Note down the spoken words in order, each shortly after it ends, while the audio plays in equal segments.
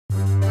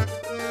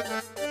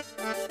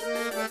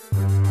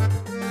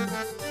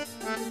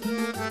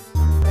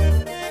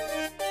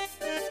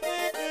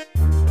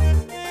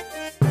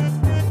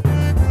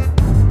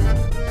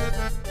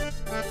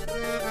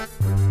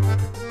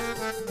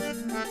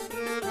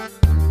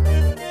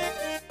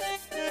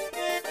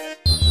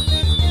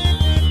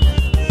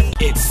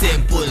It's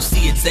simple to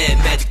see, it's Ed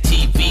Magik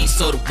TV,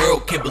 so the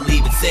world can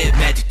believe it's Ed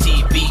Magik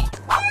TV.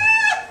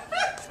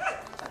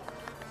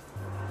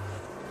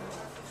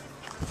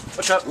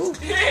 What's up?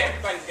 Yeah,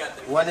 everybody's got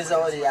their One is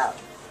already out.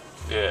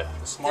 Yeah,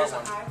 the smart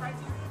one.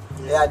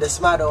 Yeah, the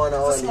smarter one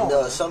already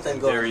knows something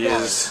going on. There he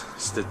is.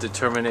 It's the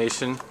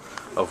determination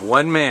of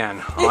one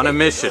man on a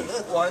mission.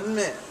 One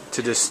man.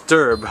 To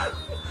disturb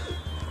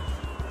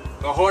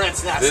the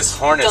Hornets nest. this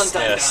hornet's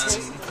Dun, dun, nest.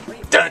 dun.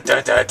 Dun,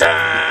 dun, dun,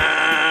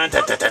 dun.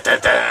 Dun, dun, dun, dun,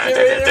 dun,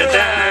 dun,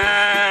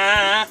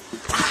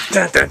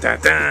 dun, dun, dun,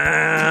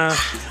 dun.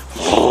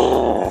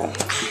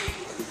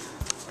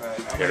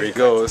 There he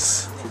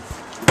goes.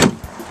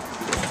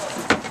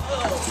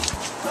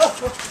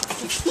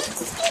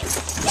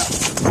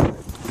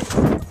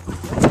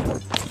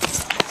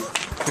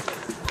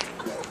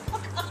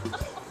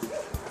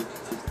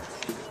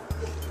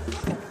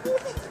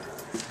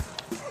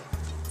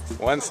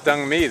 One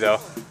stung me though.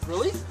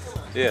 Really?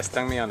 Yeah,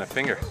 stung me on the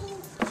finger.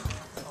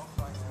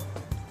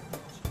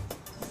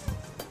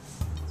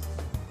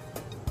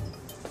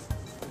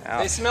 Ow.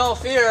 They smell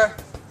fear.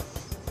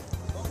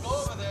 Don't go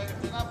over there.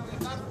 If they're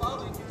not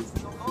following you,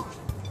 don't go.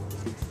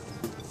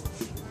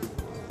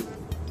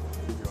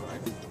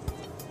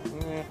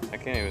 I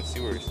can't even see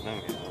where he stung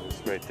me.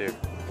 It's right there.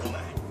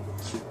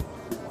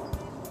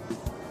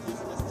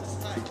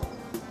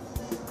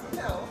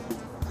 No.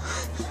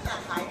 You're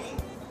not hiding.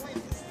 Wait,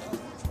 this stuff.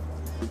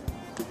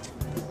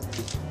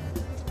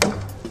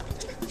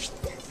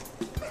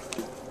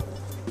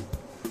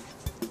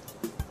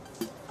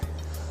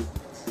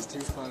 It's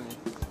too funny.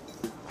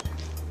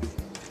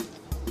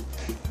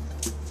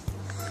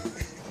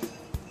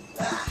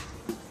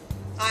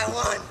 I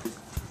won.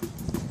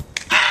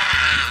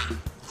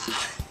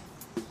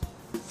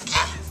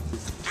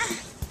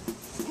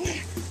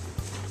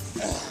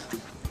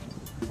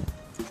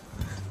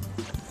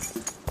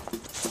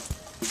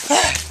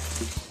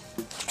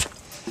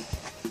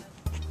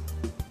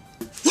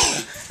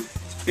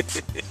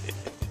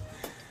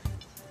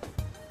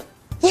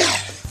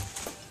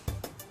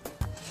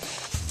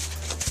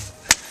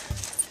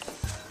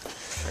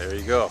 There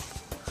you go.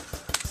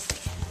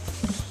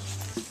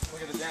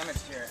 Look at the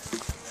damage here.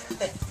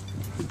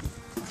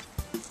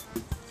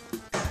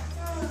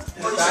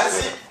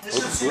 You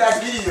should see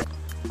that video.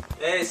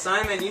 Hey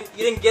Simon, you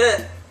didn't get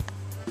it.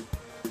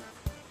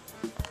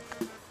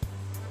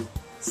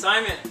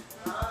 Simon,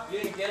 you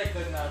didn't get it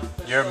good enough.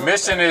 Your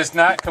mission is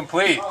not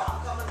complete. I'm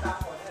coming back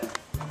for him.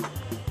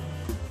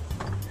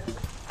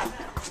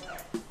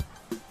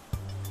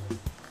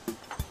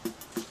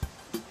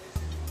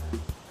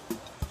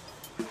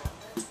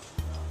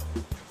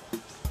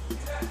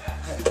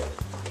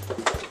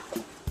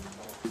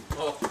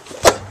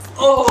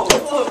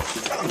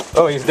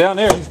 Oh, he's down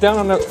there. He's down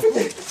on the.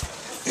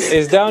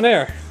 He's down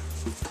there.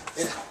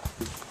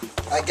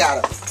 I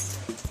got him.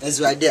 It's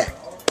right there.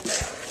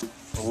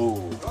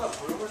 Ooh.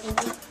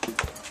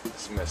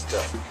 It's messed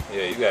up.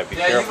 Yeah, you gotta be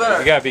Yeah, you careful. better.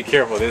 You gotta be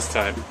careful this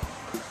time.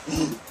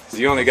 'Cause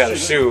you only got a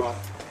shoe,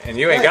 and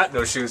you ain't got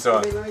no shoes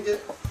on. Let me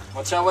get.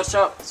 Watch out, watch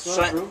out.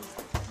 Step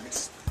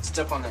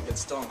Step on that, get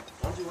stung.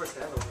 Why don't you wear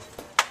sandals?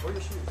 Wear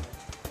your shoes.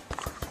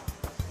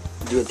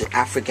 Do it the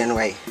African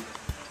way.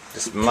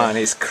 This man,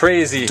 he's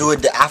crazy. Do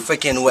it the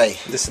African way.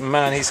 This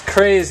man, he's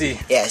crazy.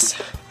 Yes.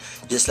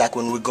 Just like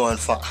when we're going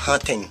for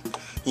hunting,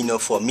 you know,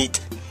 for meat.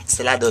 It's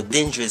a lot of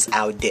dangers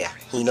out there,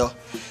 you know.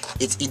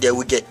 It's either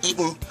we get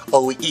eaten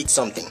or we eat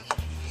something,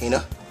 you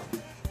know.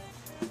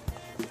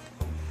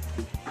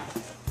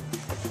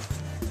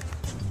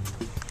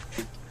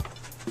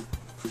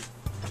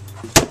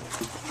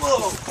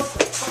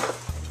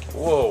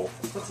 Whoa.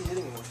 What's he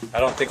hitting with? I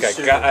don't think I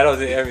got. I don't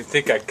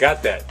think I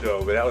got that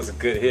though. But that was a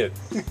good hit.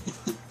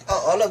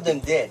 Oh, all of them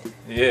dead.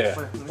 Yeah.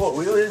 Whoa,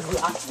 where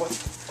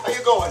are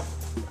you going?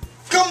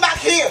 Come back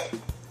here!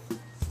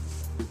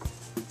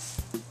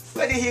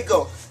 Where did he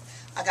go?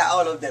 I got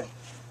all of them.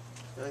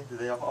 Do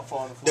they all fall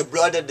on the floor? The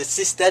brother, the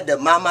sister, the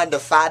mama, the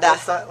father.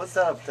 What's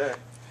that up there?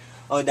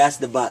 Oh, that's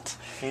the butt.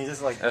 Can you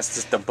just like... That's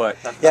just the butt.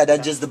 Yeah,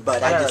 that's just the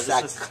butt. I Yeah, just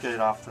like... just get it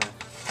off there.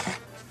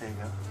 There you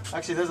go.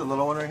 Actually, there's a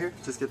little one right here.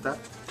 Just get that.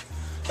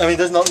 I mean,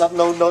 there's no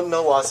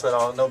wasp at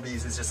all. No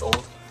bees. It's just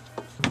old.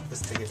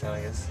 Just take it down,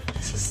 I guess.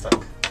 It's just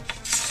stuck.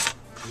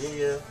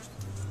 Yeah.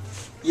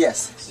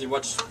 Yes. See,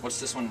 watch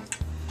this one.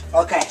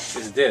 Okay.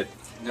 It's dead.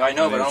 I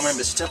know, but I don't remember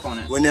to step on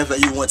it. Whenever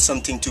you want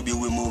something to be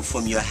removed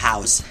from your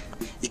house,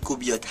 it could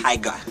be a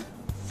tiger,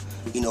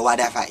 you know,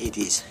 whatever it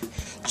is,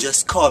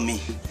 just call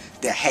me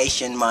the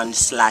Haitian man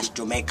 /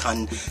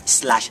 Jamaican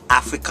 /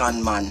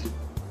 African man.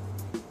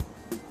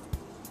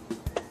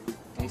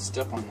 Don't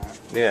step on that.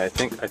 Yeah, I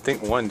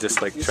think one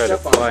just like You tried to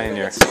step on fly it, in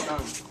your it's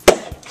stung.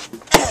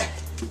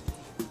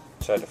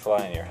 tried to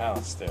fly in your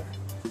house there.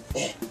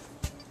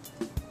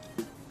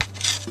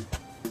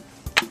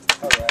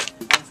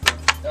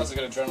 That was a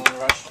good adrenaline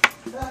rush.